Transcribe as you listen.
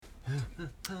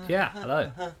Yeah,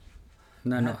 hello.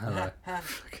 No, not hello.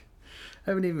 Fuck. I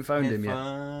haven't even phoned him yet.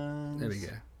 There we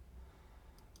go.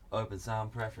 Open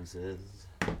sound preferences.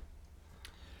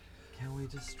 Can we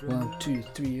just... 1, 2,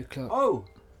 3 o'clock. Oh!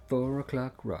 4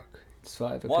 o'clock rock. It's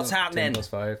 5 o'clock. What's happening?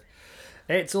 5.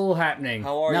 It's all happening.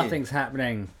 How are Nothing's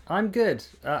happening. I'm good.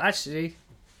 Actually,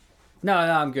 no,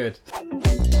 I'm good.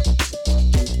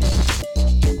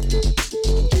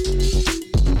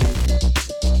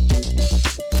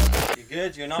 You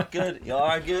good? You're not good? You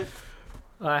are good?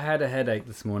 I had a headache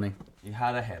this morning. You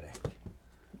had a headache.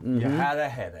 Mm-hmm. You had a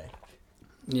headache.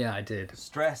 Yeah, I did.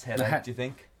 Stress headache, do you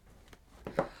think?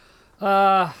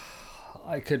 I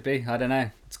could be. I don't know.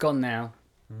 It's gone now.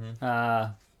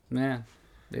 Yeah.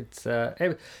 It's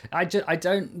I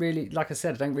don't really, like I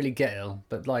said, I don't really get ill,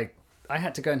 but like I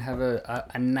had to go and have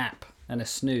a nap and a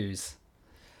snooze.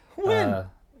 When?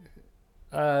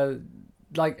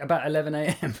 Like about 11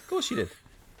 a.m. Of course you did.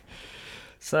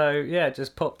 So yeah,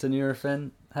 just popped a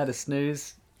Nurofen, had a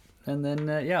snooze, and then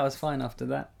I was fine after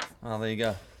that. Oh, there you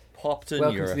go. Popped a Nurofen.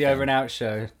 Welcome to the Over and Out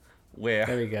show. Where?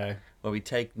 There we go. Where we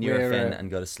take Nurofen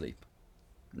and go to sleep.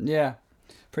 Yeah,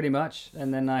 pretty much.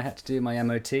 And then I had to do my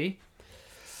MOT.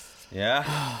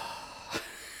 Yeah.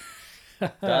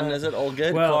 Done, is it? All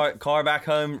good? Well, car back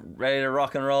home, ready to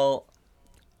rock and roll?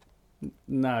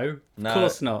 No, of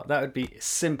course not. That would be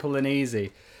simple and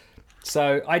easy.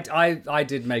 So I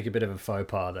did make a bit of a faux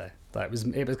pas there.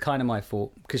 It was kind of my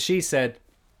fault because she said,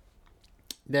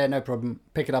 "Yeah, no problem.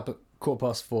 Pick it up at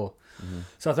 4:15." Mm-hmm.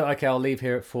 So I thought, okay, I'll leave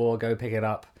here at 4. Go pick it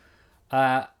up.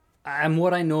 And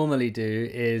what I normally do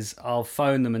is I'll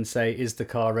phone them and say, "Is the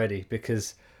car ready?"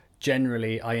 Because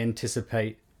generally I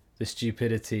anticipate the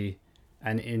stupidity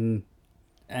and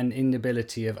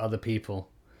inability of other people,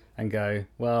 and go,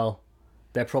 well,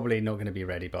 they're probably not going to be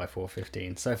ready by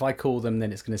 4:15. So if I call them,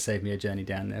 then it's going to save me a journey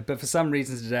down there. But for some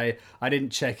reason today, I didn't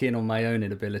check in on my own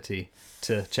inability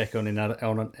to check on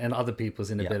other people's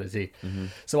inability. Yeah. Mm-hmm.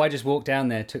 So I just walked down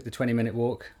there, took the 20-minute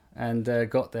walk, and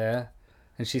got there.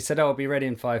 And she said, "Oh, I'll be ready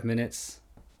in 5 minutes.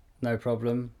 No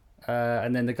problem."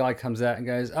 And then the guy comes out and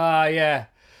goes, yeah,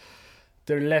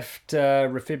 the left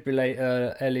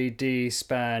refibrillator LED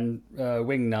span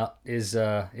wing nut is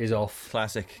off."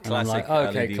 Classic like, oh,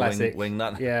 okay, LED classic wing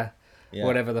nut. Yeah,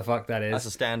 whatever the fuck that is. That's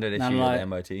a standard issue like, with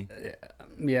MOT.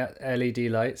 Yeah,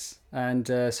 LED lights. And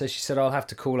so she said, "I'll have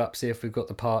to call up, see if we've got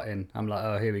the part in." I'm like,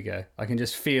 oh, here we go. I can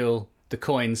just feel the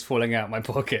coins falling out my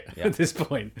pocket at this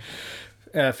point.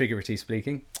 Figuratively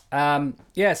speaking.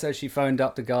 So she phoned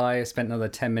up the guy, spent another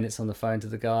 10 minutes on the phone to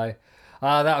the guy.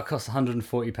 That'll cost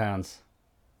 £140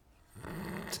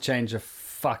 to change a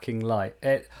fucking light.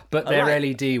 But they're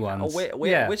LED ones.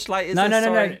 Which light is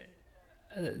No.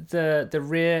 The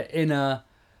rear inner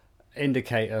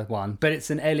indicator one, but it's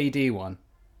an LED one,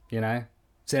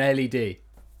 It's an LED,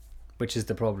 which is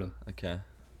the problem. Okay.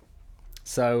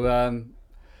 So,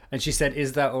 and she said,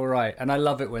 "Is that all right?" And I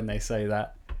love it when they say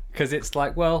that. Because it's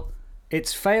like, well,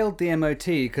 it's failed the MOT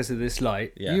because of this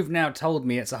light. Yeah. You've now told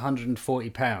me it's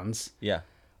 £140. Yeah.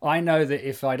 I know that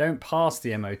if I don't pass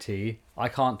the MOT, I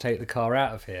can't take the car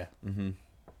out of here. Mm-hmm.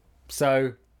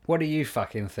 So what do you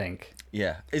fucking think?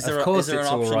 Yeah. Is there an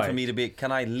option for me to be...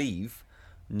 Can I leave,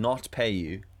 not pay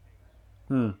you,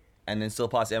 and then still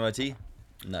pass the MOT?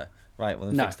 No. Right, well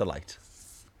then fix the light.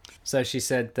 So she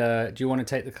said, "Do you want to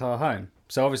take the car home?"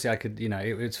 So obviously I could,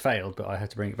 it's failed, but I had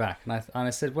to bring it back. And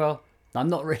I said, well, I'm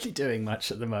not really doing much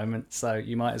at the moment, so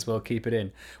you might as well keep it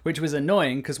in. Which was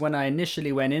annoying because when I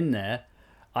initially went in there,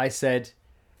 I said,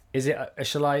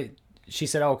 shall I... She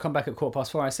said, "I'll come back at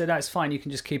 4:15." I said, "That's fine. You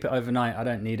can just keep it overnight. I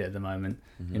don't need it at the moment.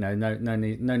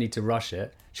 Mm-hmm. No need to rush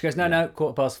it." She goes, no,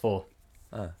 4:15.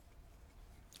 Oh.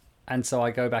 And so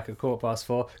I go back at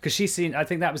 4:15 because I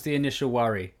think that was the initial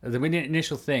worry, the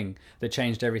initial thing that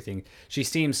changed everything. She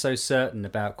seemed so certain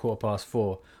about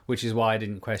 4:15, which is why I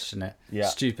didn't question it. Yeah.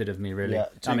 Stupid of me, really. Yeah.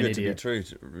 I'm an idiot. Too good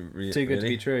to be true. Too good to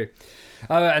be true.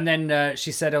 Oh, and then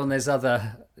she said, "Oh, and there's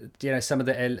other, some of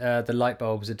the light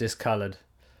bulbs are discoloured."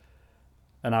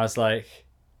 And I was like,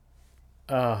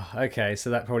 "Oh, okay, so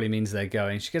that probably means they're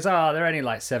going." She goes, "They're only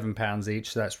like £7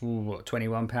 each, so that's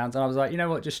 £21." And I was like, "You know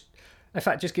what? Just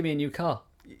give me a new car."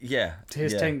 Yeah.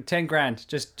 Here's 10 grand.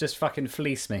 Just fucking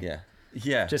fleece me. Yeah.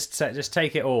 Yeah. Just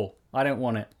take it all. I don't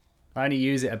want it. I only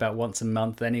use it about once a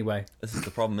month anyway. This is the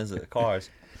problem, is it?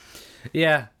 Cars.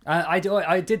 Yeah. I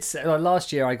did say,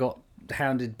 last year I got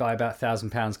hounded by about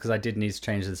 £1,000 because I did need to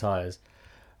change the tyres.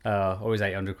 Or it was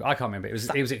 800. I can't remember. It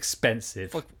was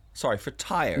expensive. For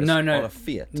tyres? No. On a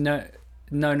Fiat?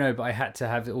 No, but I had to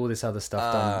have all this other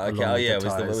stuff done. Okay. It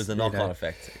was the knock-on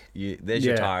effect. There's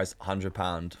your tyres,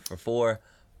 £100 for 4.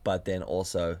 but then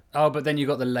also but then you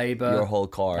got the labor, your whole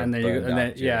car, and then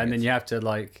and then you have to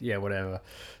whatever.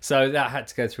 So that had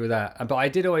to go through that. But I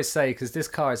did always say, because this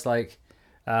car is like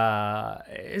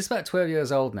it's about 12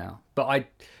 years old now, but I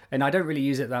don't really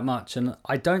use it that much, and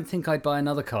I don't think I'd buy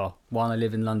another car while I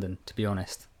live in London, to be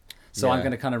honest. So I'm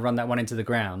going to kind of run that one into the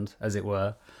ground, as it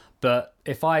were. But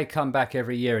if I come back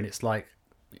every year and it's like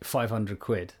 500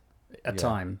 quid a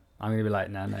time, I'm going to be like,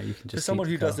 no, you can just. For someone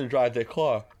who doesn't drive their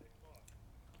car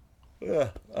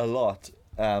a lot.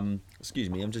 Excuse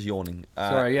me, I'm just yawning.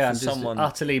 Sorry, I'm just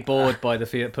utterly bored by the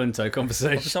Fiat Punto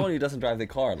conversation. For someone who doesn't drive their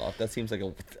car a lot, that seems like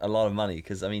a lot of money.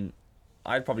 Because I mean,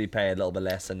 I'd probably pay a little bit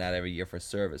less than that every year for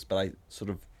service, but I sort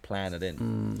of plan it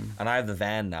in. And I have the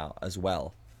van now as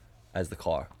well as the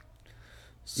car.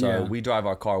 So we drive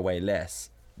our car way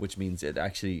less, which means it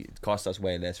actually costs us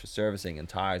way less for servicing and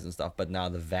tires and stuff. But now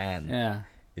the van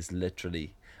is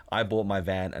literally... I bought my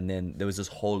van and then there was this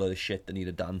whole lot of shit that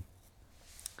needed done.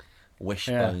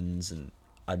 Wishbones and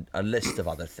a list of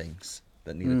other things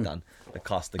that needed done that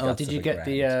cost the guts did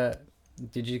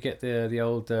you get the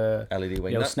old LED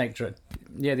wing nut? snake drive?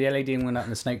 Yeah, the LED wing nut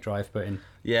and the snake drive put in.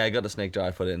 Yeah, I got the snake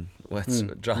drive put in. It's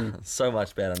so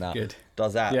much better now. Good.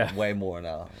 Does that way more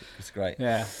now. It's great.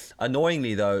 Yeah.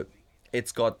 Annoyingly though,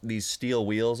 it's got these steel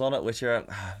wheels on it, which are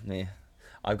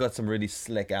I've got some really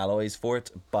slick alloys for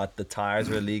it, but the tires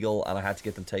are illegal and I had to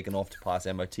get them taken off to pass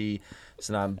MOT.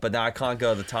 So now I can't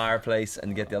go to the tire place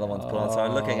and get the other ones put on. So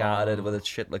I'm looking at it with its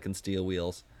shit looking steel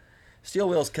wheels. Steel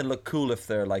wheels can look cool if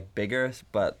they're like bigger,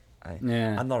 but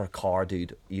I'm not a car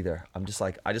dude either. I'm just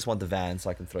like, I just want the van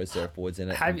so I can throw surfboards in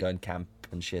it and go and camp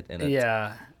and shit in it.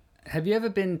 Yeah. Have you ever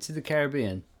been to the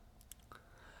Caribbean?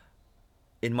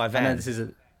 In my van? I know this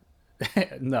is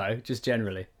no, just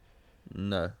generally.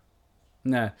 No.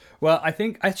 Well, I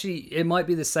think actually it might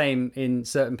be the same in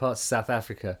certain parts of South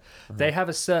Africa. They have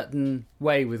a certain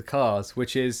way with cars,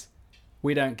 which is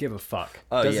we don't give a fuck.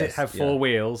 Does it have four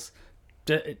wheels?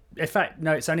 In fact,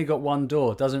 no, it's only got one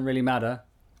door. Doesn't really matter.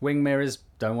 Wing mirrors,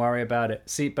 don't worry about it.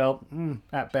 Seatbelt,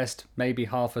 at best, maybe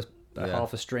half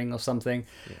a string or something.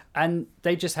 Yeah. And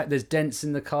they just have, there's dents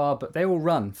in the car, but they all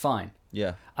run fine.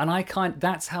 Yeah. And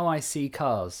that's how I see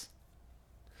cars.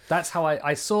 That's how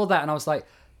I saw that and I was like,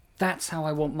 that's how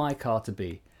I want my car to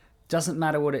be. Doesn't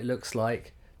matter what it looks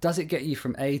like. Does it get you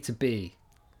from A to B?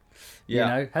 Yeah.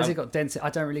 You know, has it got dents?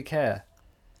 I don't really care.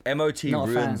 MOT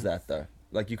ruins that though.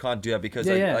 Like you can't do that because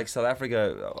like South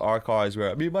Africa, our cars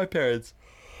were. I mean, my parents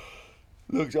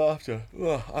looked after.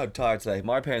 Oh, I'm tired today.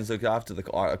 My parents looked after the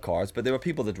cars, but there were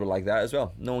people that were like that as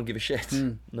well. No one gave a shit.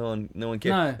 No one cared.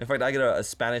 No. In fact, I got a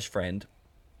Spanish friend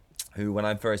who, when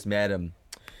I first met him,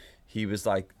 he was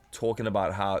like talking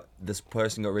about how this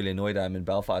person got really annoyed at him in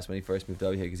Belfast when he first moved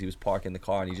over here because he was parking the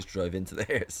car and he just drove into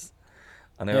theirs.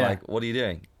 And they were like, "What are you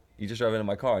doing? You just drove into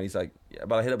my car." And he's like, "Yeah,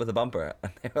 but I hit it with a bumper."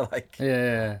 And they were like,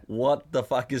 "What the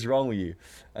fuck is wrong with you?"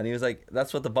 And he was like,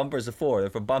 "That's what the bumpers are for. They're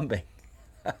for bumping."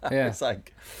 It's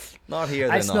like, not here,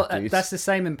 they're not, dude. That's the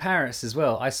same in Paris as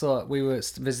well. We were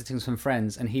visiting some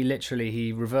friends and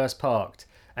he reverse parked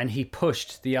and he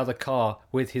pushed the other car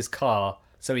with his car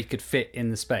so he could fit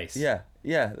in the space. Yeah,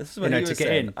 this is what he was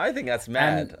saying. I think that's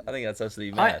mad. I think that's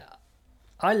absolutely mad.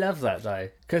 I love that though,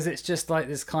 because it's just like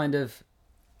this kind of...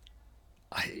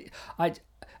 I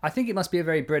think it must be a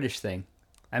very British thing,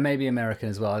 and maybe American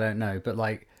as well, I don't know, but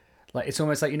like it's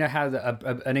almost like, you know how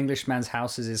an Englishman's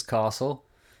house is his castle?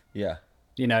 Yeah.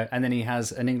 You know, and then he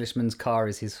has an Englishman's car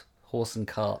is his horse and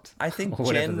cart. I think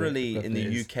generally in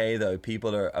the UK though,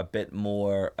 people are a bit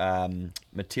more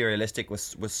materialistic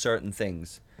with certain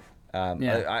things.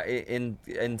 In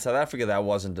South Africa that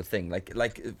wasn't a thing.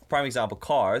 Like prime example,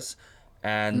 cars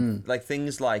and like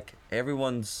things like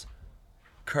everyone's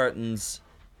curtains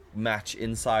match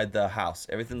inside the house.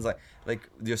 Everything's like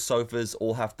your sofas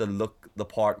all have to look the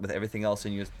part with everything else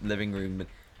in your living room.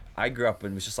 I grew up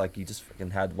and it was just like you just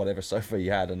fucking had whatever sofa you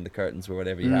had and the curtains were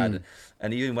whatever you had.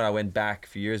 And even when I went back a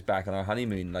few years back on our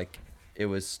honeymoon, like it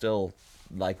was still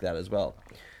like that as well.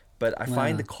 But I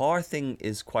find the car thing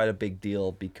is quite a big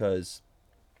deal because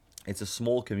it's a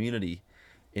small community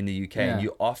in the UK and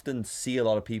you often see a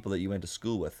lot of people that you went to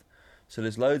school with. So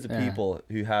there's loads of people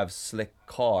who have slick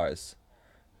cars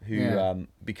who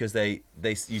because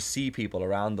you see people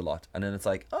around a lot, and then it's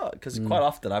like, oh, because quite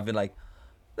often I've been like,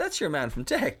 that's your man from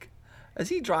Tech. Is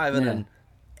he driving an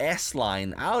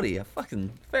S-Line Audi? A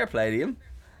fucking fair play to him.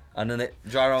 And then they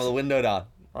drive around with the window down,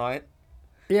 right?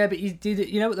 Yeah, but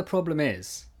you know what the problem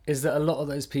is that a lot of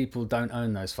those people don't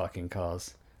own those fucking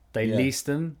cars. They lease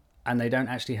them, and they don't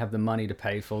actually have the money to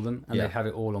pay for them, and they have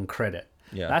it all on credit.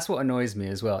 Yeah. That's what annoys me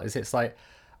as well, it's like,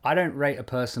 I don't rate a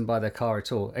person by their car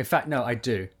at all. In fact, no, I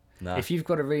do. No. If you've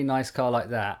got a really nice car like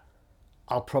that,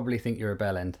 I'll probably think you're a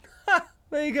bell end.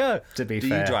 There you go. To be Do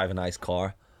fair. you drive a nice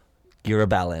car? You're a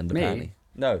bell end, Me? apparently.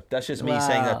 No, that's just me Well-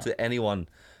 saying that to anyone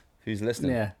who's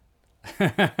listening. Yeah. Yeah,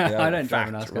 I don't drive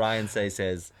a fact, nice car. Ryan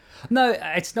says, No,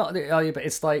 it's not. But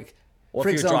it's like, what for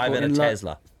if you're example, driving a in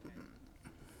Tesla?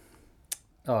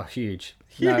 Oh, huge.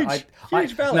 Huge,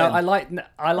 huge bell No, end.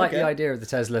 I like Okay. the idea of the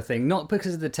Tesla thing. Not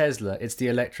because of the Tesla, it's the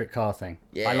electric car thing.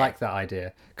 Yeah. I like that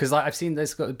idea because I've seen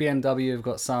this. Got BMW have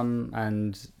got some,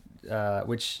 and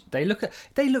which they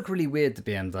look really weird. The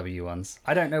BMW ones.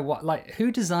 I don't know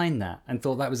who designed that and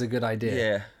thought that was a good idea.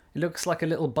 Yeah. It looks like a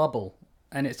little bubble.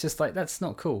 And it's just like, that's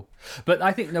not cool. But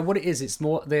I think what it is, it's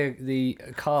more the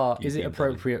car. Is it BMW.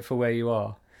 appropriate for where you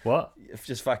are? What?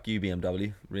 Just fuck you,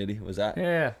 BMW, really, was that?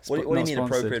 Yeah. What do you not mean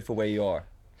sponsored. appropriate for where you are?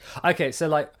 Okay, so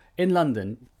like in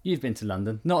London, you've been to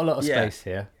London. Not a lot of Yeah. space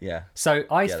here. Yeah. So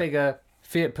I Get it. figure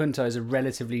Fiat Punto is a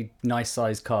relatively nice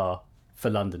sized car for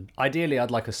London. Ideally,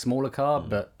 I'd like a smaller car,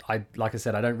 but like I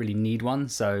said, I don't really need one.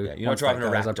 So you're not once that driving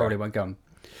a goes, I Raptor. probably won't go.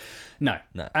 No.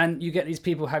 No. And you get these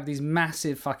people who have these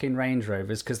massive fucking Range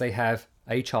Rovers because they have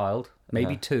a child,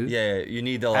 maybe two. Yeah, you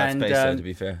need all that And, space, though, um, to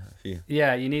be fair. For you.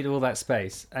 Yeah, you need all that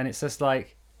space. And it's just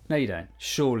like, no, you don't.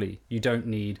 Surely you don't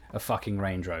need a fucking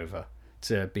Range Rover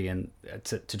to be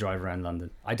to drive around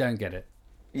London. I don't get it,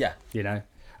 Yeah. you know?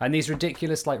 And these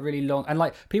ridiculous, like really long, and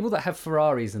like people that have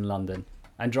Ferraris in London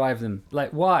and drive them,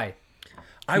 like why?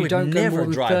 I You would don't go more never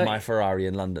than drive 30 my Ferrari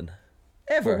in London.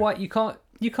 Ever. But why you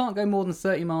can't go more than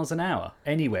 30 miles an hour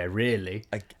anywhere really.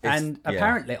 And yeah.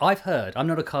 apparently I've heard, I'm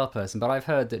not a car person, but I've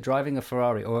heard that driving a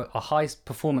Ferrari or a high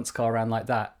performance car around like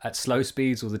that at slow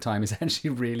speeds all the time is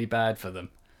actually really bad for them.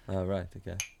 Oh, right,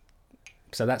 okay.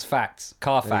 So that's facts.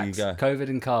 Car There you facts. go. COVID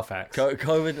and car facts.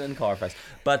 COVID and car facts.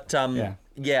 But,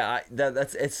 Yeah.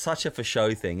 that's it's such a for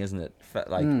show thing, isn't it?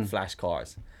 Flash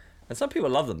cars. And some people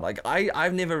love them. Like,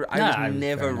 I've never fair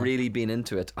never enough. really been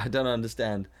into it. I don't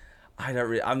understand.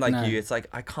 I'm like No. you. It's like,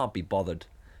 I can't be bothered.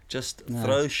 Just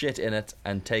throw shit in it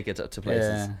and take it to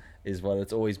places Yeah. is what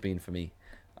it's always been for me.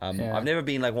 Yeah. I've never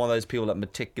been like one of those people that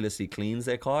meticulously cleans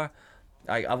their car.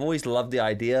 I've always loved the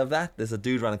idea of that. There's a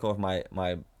dude around the corner of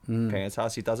my parents'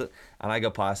 house. He does it, and I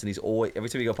go past, and he's always every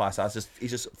time we go past,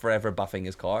 he's just forever buffing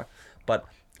his car. But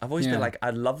I've always Yeah. been like, I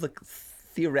love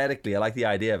theoretically, I like the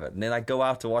idea of it, and then I go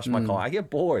out to wash my car. I get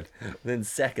bored within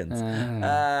seconds, and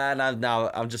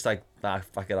I'm just like,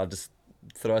 fuck it, I'll just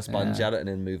throw a sponge Yeah. at it and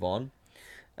then move on.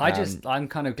 I'm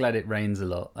kind of glad it rains a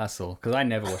lot. That's all. Because I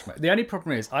never wash my. The only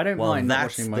problem is I don't Well, mind not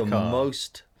that's washing the my car.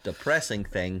 most depressing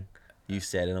thing you've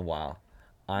said in a while.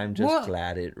 I'm just What?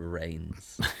 glad it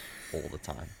rains all the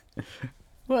time.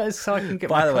 Well, it's so I can get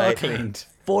By my the car way, cleaned.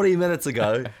 40 minutes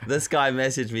ago, this guy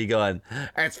messaged me going,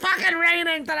 "It's fucking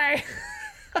raining today."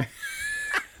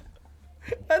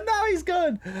 And now he's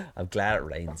gone. I'm glad it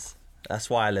rains. That's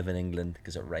why I live in England,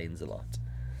 because it rains a lot.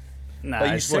 Nah, But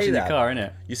you it's say washing that. the car,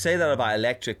 innit? You say that about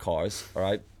electric cars, all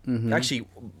right? Mm-hmm. Actually,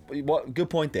 what good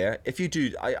point there. If you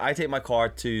do, I take my car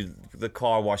to the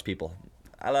car wash people.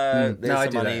 Hello, there's No, I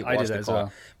some do money, that. I do wash that the as car.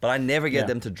 well. But I never get Yeah.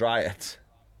 them to dry it.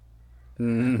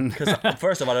 Because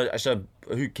first of all,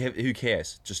 who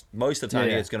cares? Just most of the time,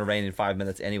 Yeah. it's going to rain in 5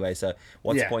 minutes anyway. So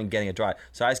what's the Yeah. point in getting it dry?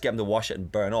 So I just get them to wash it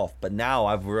and burn off. But now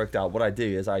I've worked out what I do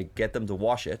is I get them to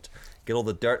wash it, get all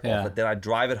the dirt Yeah. off it, then I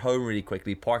drive it home really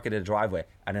quickly, park it in the driveway,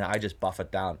 and then I just buff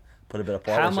it down, put a bit of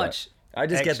polish How on it. much I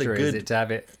just get the extra good. is it to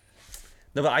have it?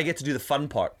 No, but I get to do the fun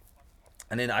part.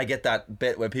 And then I get that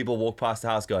bit where people walk past the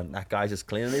house going, that guy's just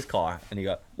cleaning his car. And you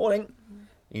go, morning.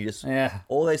 And you just, Yeah.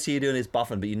 all they see you doing is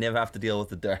buffing, but you never have to deal with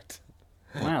the dirt.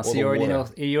 Wow, Or so the you're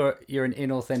water. you're an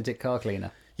inauthentic car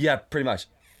cleaner. Yeah, pretty much.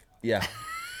 Yeah.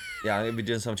 Yeah, I'm going to be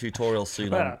doing some tutorials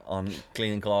soon on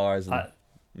cleaning cars and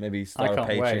maybe start a can't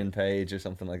Patreon wait. page or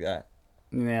something like that.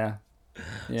 Yeah.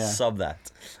 Yeah. Sub that.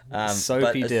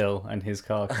 Soapy but- Dill and his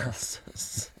car.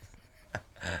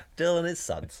 Dill and his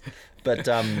sons. But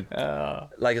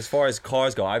like as far as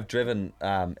cars go, I've driven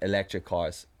electric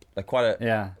cars. Like quite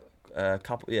a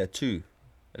couple, two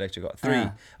electric cars,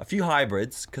 three, a few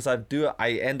hybrids, because I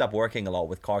end up working a lot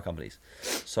with car companies,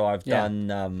 so I've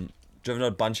done driven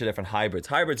a bunch of different hybrids.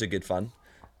 Hybrids are good fun,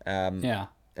 and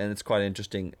it's quite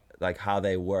interesting like how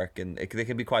they work, and they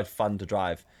can be quite fun to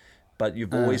drive, but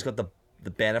you've always got the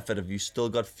benefit of you still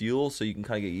got fuel, so you can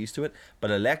kind of get used to it.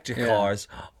 But electric cars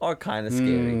are kind of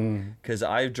scary, because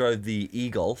I drove the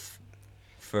e-Golf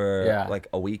for like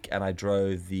a week, and I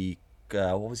drove the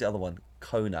what was the other one?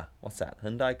 Kona. What's that?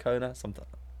 Hyundai Kona? Something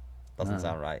doesn't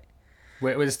sound right.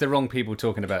 It's the wrong people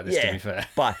talking about this, to be fair.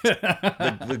 But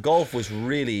the Golf was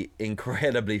really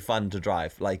incredibly fun to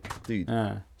drive. Like, dude,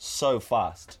 so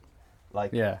fast.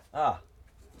 Like,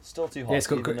 Still too hot. Yeah, it's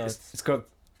got even though it's got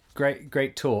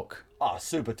great torque.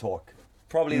 super torque.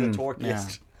 Probably the torquiest. yeah.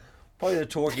 Probably the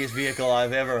torquiest vehicle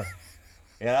I've ever,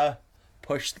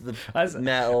 pushed the As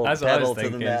metal I was pedal to the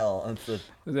thinking. metal. And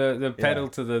The pedal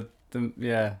to the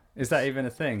yeah. Is that even a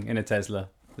thing in a Tesla?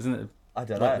 Isn't it I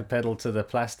don't like know. the pedal to the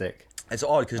plastic? It's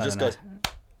odd because it I just don't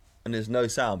goes, and there's no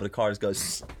sound, but the car just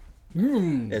goes.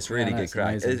 It's really no, good it's crack.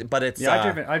 amazing. But it's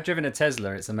Yeah, I've driven a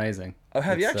Tesla. It's amazing. Oh,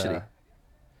 have you It's, actually?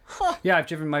 Yeah,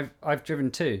 I've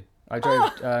driven two. I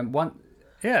drove one.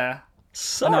 Yeah.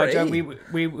 Sorry. No, I drove,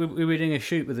 we were doing a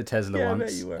shoot with the Tesla Yeah, I bet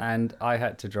once, you were. and I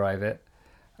had to drive it.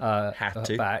 Had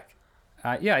to? Back.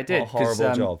 Yeah, I did. What a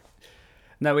horrible job.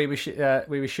 No, we were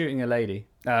shooting a lady.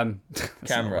 That's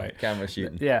not right. Camera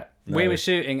shooting. Yeah, we No. were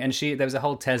shooting, and there was a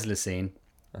whole Tesla scene.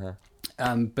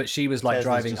 But she was like Teslas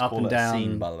driving just up call and it a down.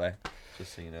 scene, by the way,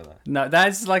 just so you know that. No,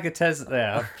 that's like a Tesla.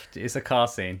 Yeah, it's a car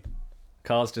scene.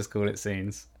 Cars just call it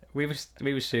scenes. We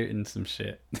were shooting some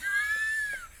shit.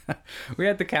 We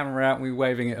had the camera out and we were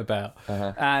waving it about.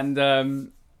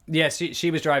 And yeah,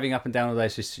 she was driving up and down all day.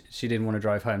 She didn't want to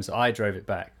drive home, so I drove it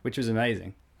back, which was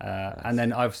amazing. And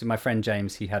then obviously my friend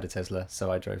James, he had a Tesla,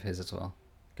 so I drove his as well.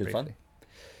 Good briefly. fun.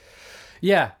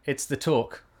 Yeah, it's the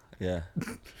torque. Yeah.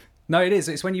 No, it is.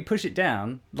 It's when you push it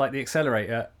down, like the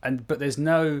accelerator, but there's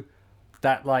no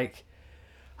that like.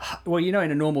 Well, you know,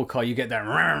 in a normal car, you get that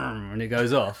and it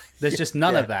goes off. There's just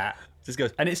none of that, Just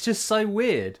goes. and it's just so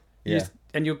weird. You Yeah. just-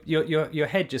 and your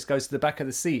head just goes to the back of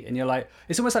the seat, and you're like,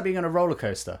 it's almost like being on a roller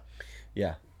coaster.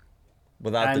 Yeah.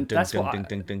 Without the And ding that's ding what ding I-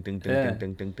 ding ding ding ding Yeah. ding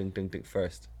ding ding ding ding ding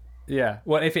first. Yeah.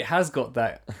 Well, if it has got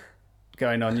that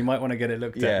going on, you might want to get it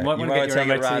looked at. Yeah. You might want to get your take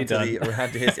it MOT around to done.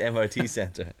 around to his MOT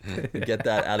center and get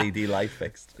that LED light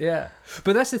fixed. Yeah,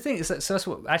 but that's the thing. So that's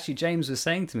what actually James was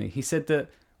saying to me. He said that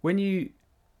when you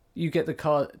get the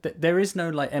car, there is no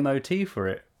like MOT for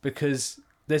it because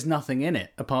there's nothing in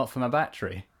it apart from a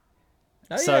battery.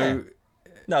 Oh, So yeah.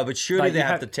 No, but surely Like, they you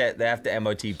have have- to they have to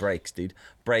MOT brakes, dude.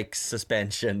 Brakes,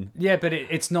 suspension. yeah, but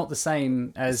it's not the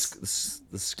same as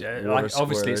like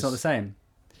obviously it's not the same.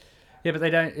 Yeah, but they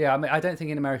don't. Yeah, I mean, I don't think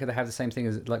in America they have the same thing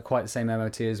as like quite the same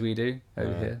MOT as we do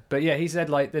over here. But yeah, he said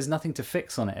like there's nothing to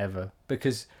fix on it ever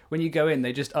because when you go in,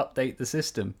 they just update the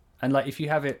system. And like if you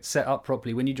have it set up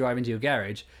properly, when you drive into your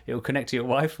garage, it will connect to your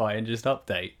Wi-Fi and just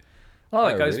update. Oh,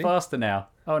 it goes really? faster now.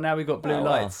 Oh, now we've got blue Oh, wow.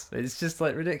 lights. It's just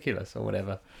like ridiculous or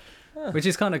whatever, which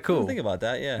is kind of cool Think about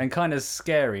that, yeah. and kind of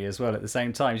scary as well at the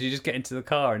same time. You just get into the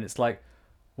car and it's like,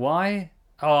 why?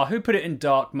 Oh, who put it in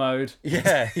dark mode?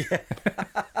 Yeah, yeah.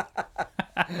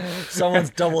 Someone's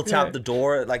double tapped Yeah. the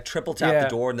door, like triple tapped Yeah. the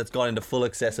door, and it's gone into full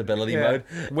accessibility Yeah. mode.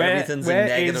 Where- Everything's where in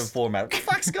negative is- format. What the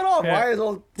fuck's going on? Yeah. Why is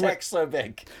all text so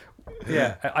big?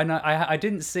 Yeah, I know. I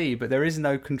didn't see, but there is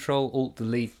no Control Alt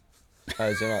Delete Oh,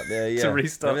 is there not there? Yeah. to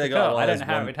restart Maybe the they got car. one I of don't those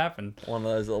know how one- it happened. One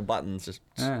of those little buttons, just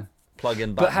Yeah. plug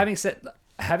in button. But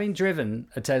having driven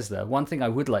a Tesla, one thing I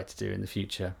would like to do in the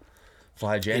future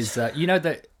Fly jet. is you know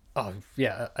that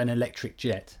an electric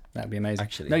jet. That'd be amazing.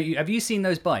 Actually. No, have you seen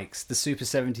those bikes, the Super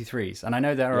 73s? And I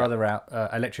know there are other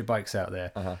electric bikes out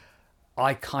there.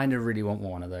 I kind of really want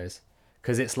one of those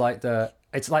because it's like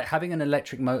having an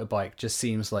electric motorbike just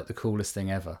seems like the coolest thing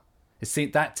ever.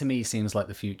 That to me seems like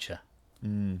the future.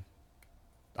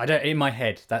 I don't. In my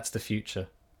head, that's the future.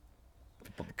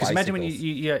 Because imagine when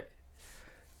you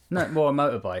no more a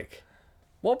motorbike.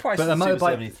 What price but is a the Super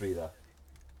motorbike- 73 though?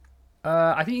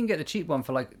 I think you can get the cheap one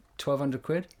for like 1,200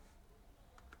 quid.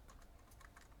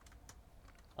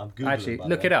 I'm Googling. Actually,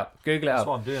 look it up. Google it That's up.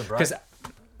 what I'm doing, bro.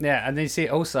 Yeah, and then you see.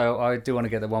 Also, I do want to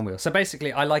get the one wheel. So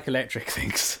basically, I like electric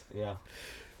things. Yeah.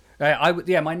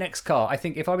 My next car. I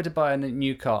think if I were to buy a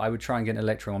new car, I would try and get an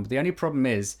electric one. But the only problem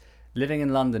is, living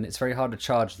in London, it's very hard to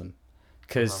charge them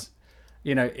because,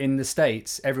 in the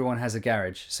States, everyone has a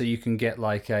garage, so you can get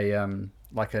like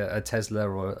a Tesla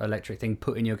or electric thing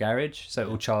put in your garage, so it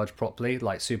will charge properly,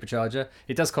 like supercharger.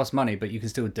 It does cost money, but you can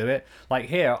still do it. Like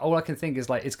here, all I can think is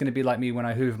like it's going to be like me when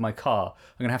I hoover my car.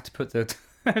 I'm going to have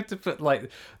to put like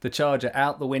the charger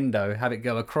out the window, have it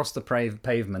go across the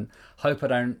pavement, hope I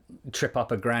don't trip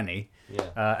up a granny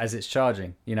as it's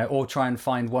charging, or try and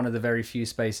find one of the very few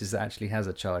spaces that actually has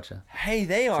a charger. Hey,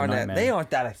 they aren't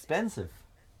that expensive.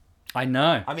 I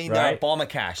know. I mean, right? they're a bomb of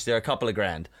cash. They're a couple of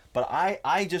grand. But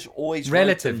I just always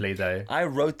Relatively though. I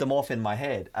wrote them off in my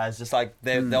head as just like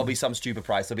there'll be some stupid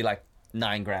price. They'll be like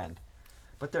 $9,000,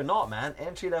 but they're not, man.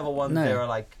 Entry level ones, No. they're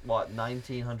like what,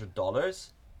 $1,900.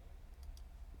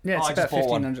 Yeah, it's I about just bought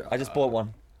one. 1,500. I just bought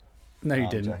one. No, you I'm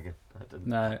didn't. joking. I didn't.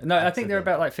 No, I think they're Accident.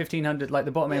 about like 1,500. Like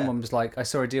the bottom end Yeah. one was like I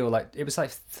saw a deal like it was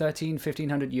like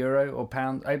 1,500 euro or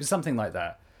pound. It was something like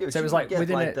that. Yeah, but So it you was can like get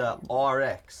within like it. the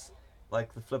RX,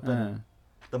 like the flipping.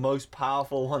 the most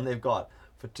powerful one they've got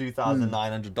for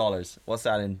 $2,900. What's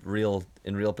that in real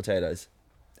potatoes?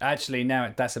 Actually,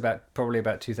 now that's probably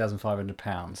about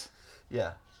 £2,500.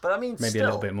 Yeah, but I mean, Maybe still, a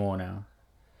little bit more now.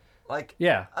 Like,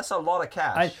 Yeah, that's a lot of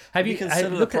cash. have you you consider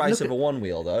the look price at, of a one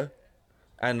wheel though?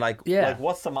 And like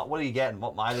what are you getting?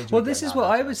 What mileage? Well, this is what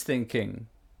I was thinking.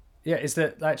 Yeah, is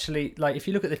that actually, like, if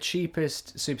you look at the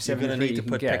cheapest Super 73 You're going to need to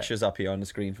put get, pictures up here on the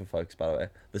screen for folks, by the way.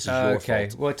 This is your okay,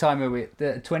 fault. what time are we?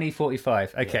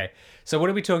 20:45. Okay, so what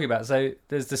are we talking about? So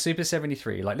there's the Super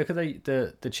 73. Like, look at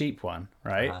the cheap one,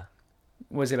 right? Uh-huh.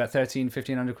 Was it about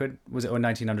 1,500 quid? Was it, or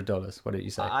 $1,900? What did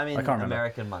you say? I mean, can't remember.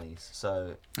 American monies.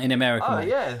 So In American oh money.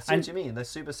 yeah, that's what you mean. The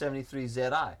Super 73 Zi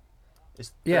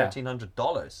is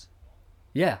 $1,300.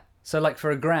 Yeah. So like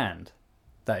for $1,000,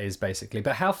 that is basically.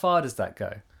 But how far does that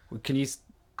go? Can you?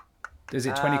 Is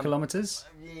it 20 kilometers?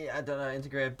 Yeah, I don't know.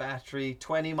 Integrated battery,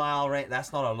 20-mile range.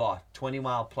 That's not a lot.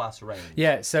 20-mile plus range.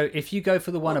 Yeah. So if you go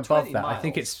for the one Well, above 20 that, I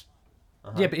think miles. it's.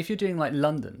 Yeah, but if you're doing like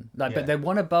London, like, but the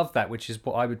one above that, which is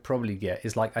what I would probably get,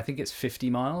 is like I think it's 50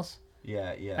 miles.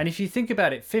 Yeah, yeah. And if you think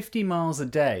about it, 50 miles a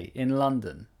day in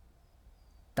London,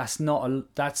 that's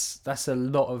a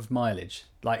lot of mileage,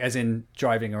 like as in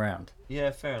driving around.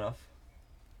 Yeah, fair enough.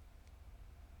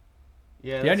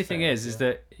 Yeah. The only thing is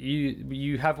that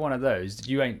you have one of those,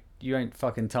 you ain't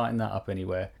fucking tighten that up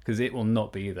anywhere because it will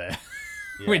not be there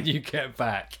when you get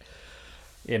back.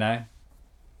 You know,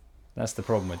 that's the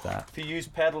problem with that. If you use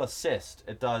pedal assist,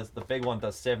 the big one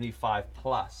does 75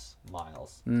 plus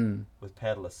miles with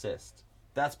pedal assist.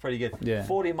 That's pretty good. Yeah.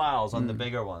 40 miles on the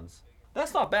bigger ones.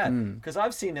 That's not bad because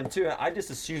I've seen them too. I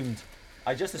just assumed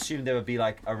they would be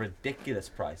like a ridiculous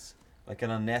price, like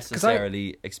an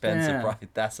unnecessarily expensive price.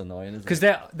 That's annoying, isn't it? Because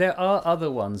there are other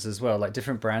ones as well, like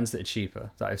different brands that are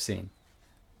cheaper that I've seen.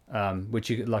 Which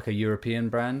you like a European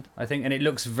brand, I think, and it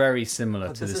looks very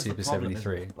similar to the Super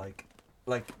 73.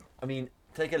 Like I mean,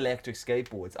 take electric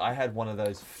skateboards. I had one of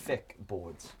those thick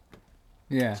boards.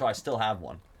 Yeah. So I still have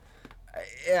one.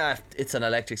 Yeah, it's an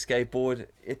electric skateboard.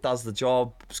 It does the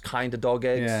job. It's kind of dog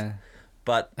eggs. Yeah.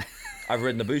 But I've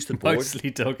ridden a boosted board.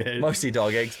 Mostly dog eggs. Mostly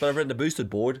dog eggs. But I've ridden a boosted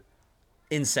board.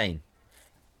 Insane.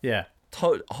 Yeah.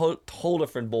 Whole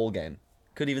different ball game.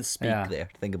 Couldn't even speak there.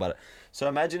 Think about it. So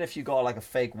imagine if you got like a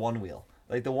fake one wheel.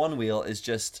 Like the one wheel is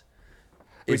just.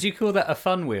 Would you call that a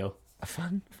fun wheel? A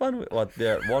fun wheel? What,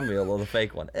 the one wheel or the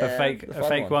fake one? A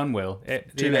fake one wheel.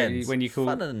 Two ends. When you call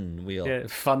fun wheel. Yeah,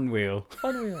 fun wheel.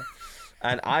 Fun wheel.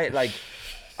 And I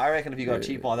reckon if you got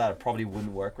cheap on that, it probably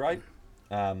wouldn't work right.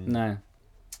 No.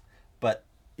 But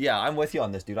yeah, I'm with you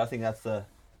on this, dude. I think that's the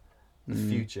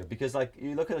future because like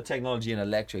you look at the technology in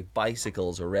electric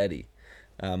bicycles already.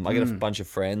 I got a bunch of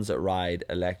friends that ride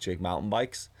electric mountain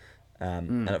bikes,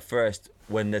 and at first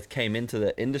when it came into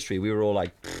the industry, we were all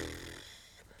like,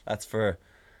 "That's for."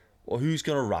 Well, who's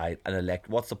gonna ride an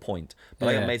electric? What's the point? But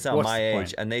I got mates on my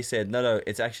age, and they said, no,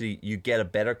 it's actually you get a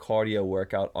better cardio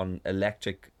workout on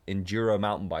electric enduro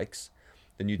mountain bikes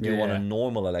than you do on a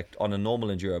normal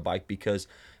enduro bike because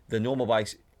the normal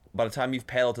bikes, by the time you've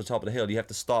pedaled to the top of the hill, you have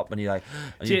to stop and you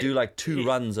do like two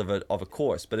runs of a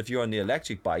course. But if you're on the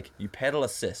electric bike, you pedal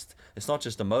assist. It's not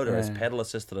just a motor; it's pedal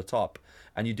assist to the top,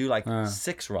 and you do like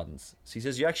 6 runs. So he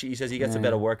says he gets a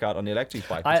better workout on the electric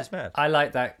bike, which is mad. I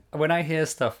like that. When I hear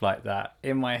stuff like that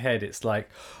in my head, it's like,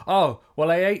 oh, well,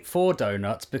 I ate 4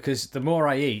 donuts because the more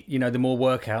I eat, the more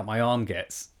workout my arm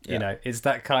gets. You know, it's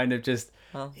that kind of just.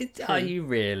 Are you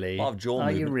really? A lot of jaw Are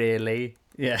you movement. really?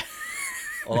 Yeah.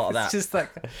 A lot of that. It's just like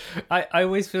I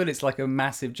always feel it's like a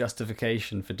massive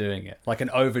justification for doing it, like an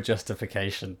over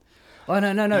justification. Oh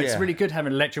no! It's really good having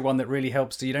an electric one that really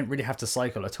helps. So you don't really have to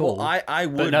cycle at all. Well, I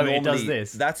would but no, normally. it does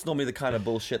this. That's normally the kind of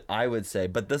bullshit I would say.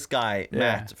 But this guy,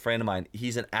 Matt, a friend of mine,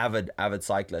 he's an avid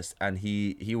cyclist, and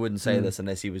he wouldn't say this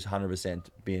unless he was 100%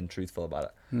 being truthful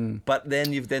about it. But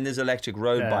then there's electric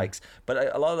road bikes.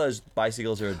 But a lot of those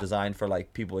bicycles are designed for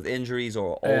like people with injuries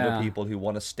or older people who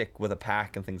want to stick with a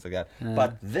pack and things like that.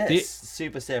 But this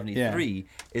Super 73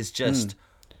 is just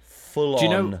full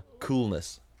on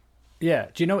coolness. Yeah.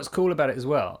 Do you know what's cool about it as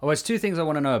well? Oh, there's 2 things I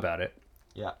want to know about it.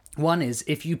 Yeah. One is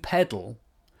if you pedal,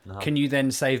 can you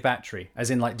then save battery? As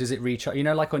in, like, does it recharge?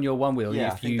 Like on your one wheel,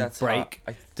 if you brake,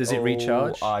 does it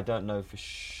recharge? I don't know for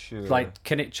sure. Like,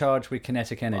 can it charge with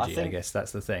kinetic energy? I think guess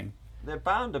that's the thing. There's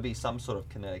bound to be some sort of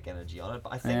kinetic energy on it,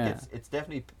 but I think it's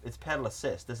definitely pedal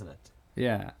assist, isn't it?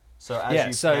 Yeah. So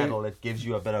as you pedal, it gives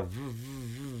you a bit of.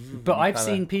 But I've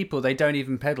seen people, they don't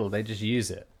even pedal; they just use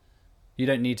it. You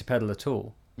don't need to pedal at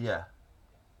all. Yeah.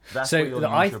 That's where you'll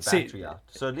use your battery out.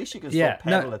 So at least you can still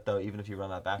pedal it though, even if you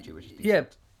run out of battery, which is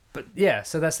decent.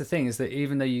 So that's the thing is that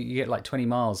even though you get like 20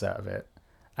 miles out of it,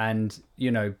 and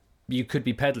you could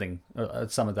be pedaling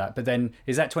some of that. But then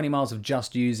is that 20 miles of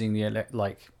just using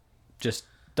the just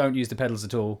don't use the pedals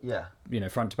at all? Yeah.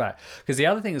 Front to back. Because the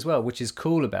other thing as well, which is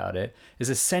cool about it, is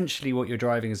essentially what you're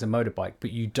driving is a motorbike,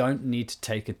 but you don't need to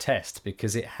take a test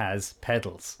because it has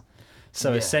pedals.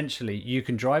 So essentially, you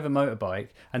can drive a motorbike,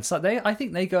 and so I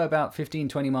think they go about 15,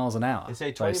 20 miles an hour. They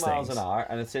say 20 miles an hour,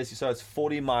 and it says so it's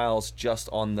 40 miles just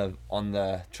on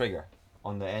the trigger,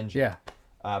 on the engine. Yeah.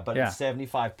 But it's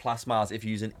 75 plus miles if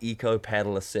you use an eco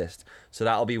pedal assist. So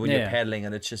that'll be when you're pedaling,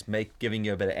 and it's just giving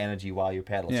you a bit of energy while you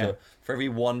pedal. Yeah. So for every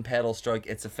one pedal stroke,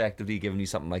 it's effectively giving you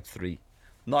something like 3.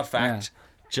 Not fact,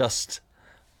 just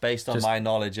based on my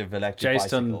knowledge of electric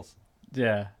bicycles.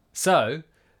 So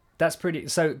that's pretty.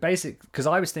 So basic, because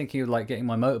I was thinking of like getting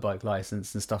my motorbike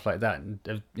license and stuff like that, and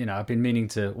I've been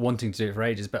wanting to do it for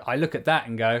ages. But I look at that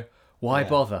and go, why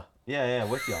bother? Yeah,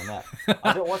 with you on that.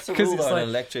 What's the rule on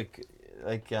electric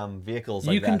vehicles?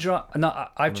 Like you can drive. No,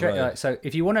 I've checked. So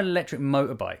if you want an electric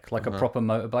motorbike, like a proper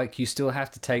motorbike, you still have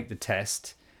to take the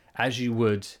test as you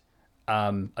would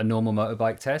a normal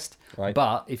motorbike test. Right.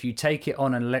 But if you take it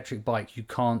on an electric bike, you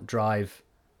can't drive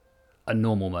a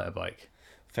normal motorbike.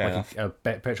 Fair enough.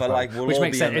 Petrol but bike, we'll which all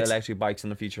makes be sense. on electric bikes in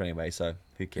the future anyway, so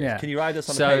who cares? Yeah. Can you ride this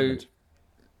on the pavement?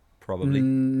 Probably.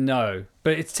 No,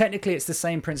 but it's the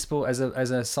same principle as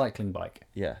a cycling bike.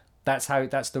 Yeah.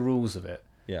 That's the rules of it.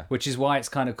 Yeah. Which is why it's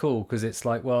kind of cool, because it's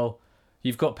like, well,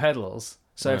 you've got pedals.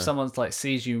 So if someone's like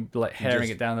sees you like herring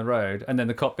it down the road, and then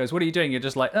the cop goes, "What are you doing?" You're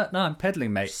just like, "No, I'm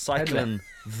pedaling, mate. Cycling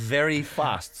very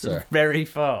fast, sir. Very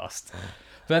fast."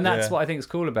 Then that's what I think is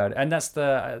cool about it, and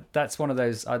that's one of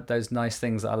those nice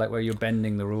things that I like, where you're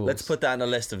bending the rules. Let's put that on a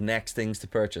list of next things to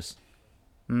purchase.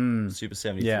 Super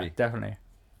 73. Yeah, definitely.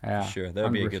 Yeah, sure, that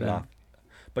would be a good laugh.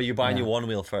 But you're buying your one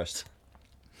wheel first.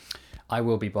 I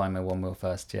will be buying my one wheel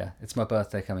first. Yeah, it's my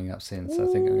birthday coming up soon, so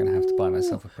I think I'm going to have to buy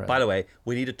myself a present. By the way,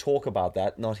 we need to talk about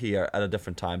that, not here, at a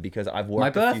different time, because I've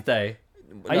worked. My birthday.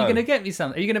 Are you going to get me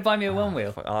something? Are you going to buy me a one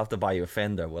wheel? I'll have to buy you a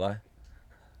Fender, will I?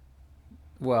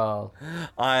 Well,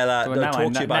 I'll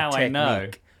talk to you about technique, I know.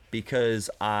 because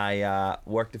I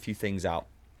worked a few things out,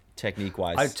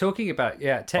 technique-wise. I'm talking about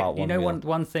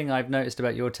one thing I've noticed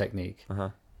about your technique.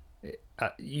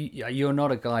 You're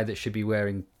not a guy that should be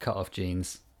wearing cut-off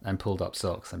jeans and pulled-up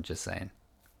socks. I'm just saying.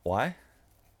 Why?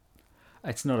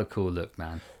 It's not a cool look,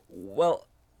 man. Well,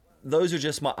 those are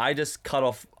just I just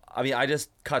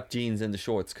cut jeans into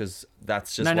shorts because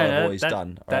that's just what I've always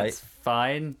done. All that's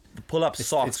fine. The pull-up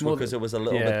socks because it was a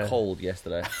little bit cold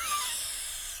yesterday.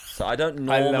 So I don't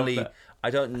normally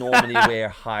wear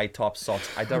high top socks.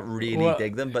 I don't really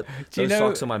dig them, but those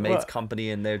socks are my mate's company,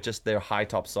 and they're high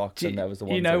top socks, and that was the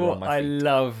ones. You know that were what on my feet. I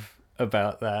love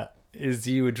about that is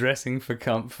you were dressing for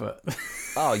comfort.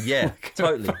 Oh yeah,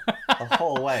 totally. The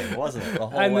whole way, wasn't it? The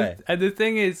whole way. And the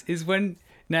thing is when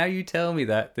now you tell me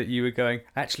that you were going,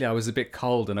 actually I was a bit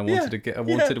cold and I wanted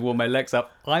to warm my legs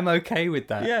up. I'm okay with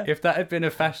that. Yeah. If that had been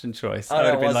a fashion choice, I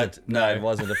would have been like, no, it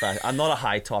wasn't a fashion. I'm not a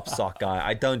high top sock guy.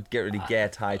 I don't really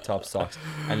get high top socks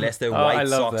unless they're white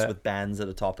socks with bands at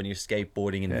the top and you're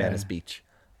skateboarding in Venice Beach.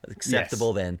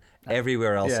 Acceptable then.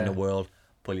 Everywhere else in the world,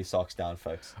 pull your socks down,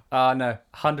 folks. No,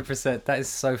 100%. That is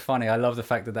so funny. I love the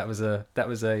fact that was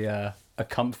a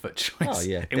comfort choice. Oh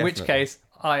yeah. In which case,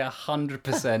 I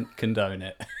 100% condone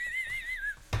it.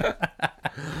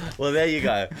 Well, there you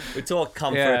go. We talked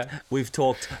comfort. Yeah. We've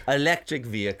talked electric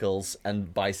vehicles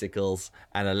and bicycles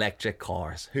and electric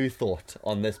cars. Who thought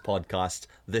on this podcast,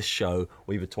 this show,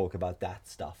 we would talk about that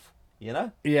stuff? You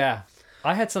know? Yeah.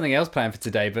 I had something else planned for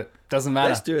today, but doesn't matter.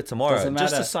 Let's do it tomorrow.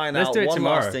 Just to sign out, one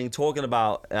last thing, talking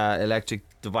about electric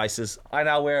devices. I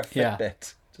now wear a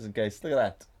Fitbit, just in case. Look at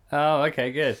that. Oh,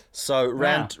 okay, good. So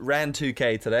ran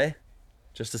 2K today,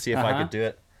 just to see if I could do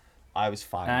it. I was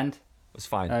fine. And? It was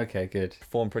fine. Okay, good.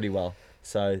 Performed pretty well.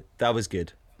 So that was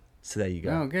good. So there you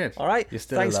go. Oh, good. All right. You're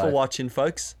still Thanks alive. for watching,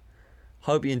 folks.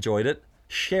 Hope you enjoyed it.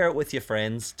 Share it with your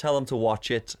friends. Tell them to watch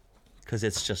it, because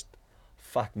it's just,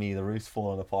 fuck me, the roof's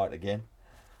falling apart again.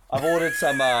 I've ordered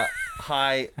some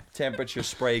high temperature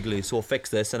spray glue, so we'll fix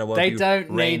this, and it won't be raining. They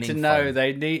don't need to know. fun.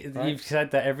 They need. Right? You've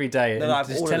said that every day. No, I've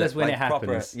just ordered tell us when like it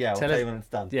happens. Proper, yeah, we'll tell you when it's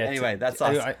done. Yeah, anyway, that's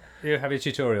us. You have your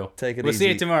tutorial. Take it easy. We'll see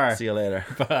you tomorrow. See you later.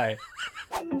 Bye.